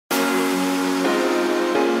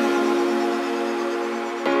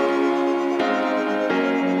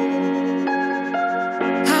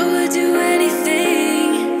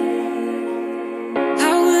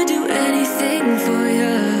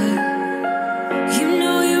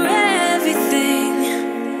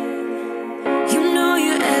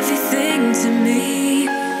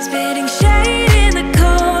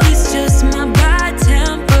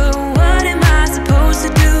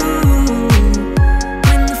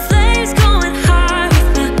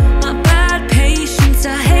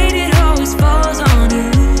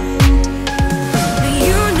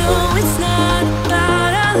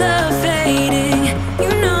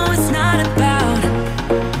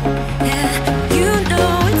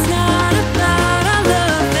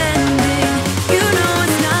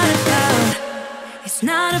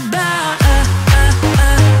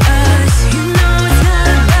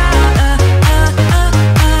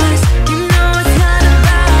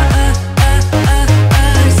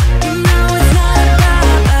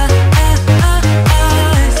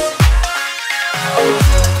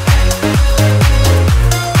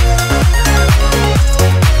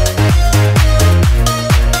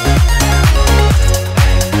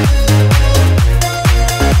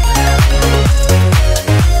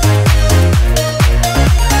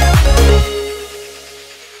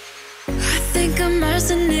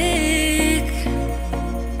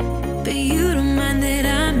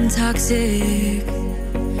toxic.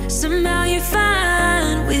 Somehow you're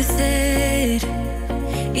fine with it,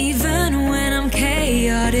 even when I'm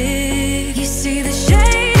chaotic. You see the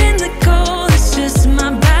shade in the cold, it's just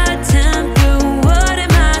my bad temper. What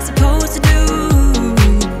am I supposed to do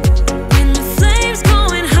when the flame's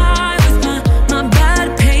going high with my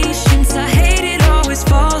bad patience? I hate it always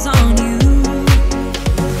falls on you.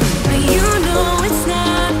 But you know it's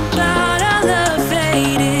not about our love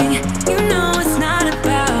fading. You know it's not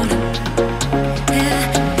about, yeah,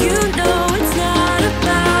 you know it's not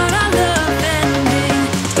about our love ending.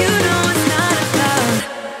 You know it's not about,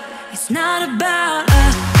 it's not about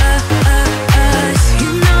us. You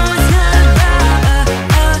know it's not about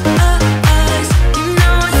us. You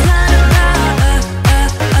know it's not about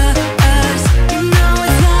us. You know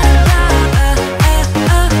it's not about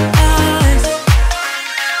us.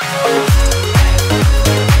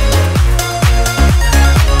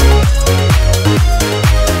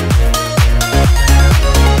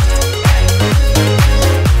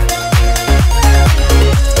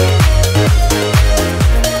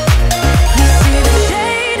 You see the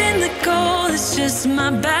shade in the cold, it's just my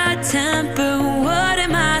bad temper. What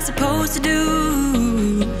am I supposed to do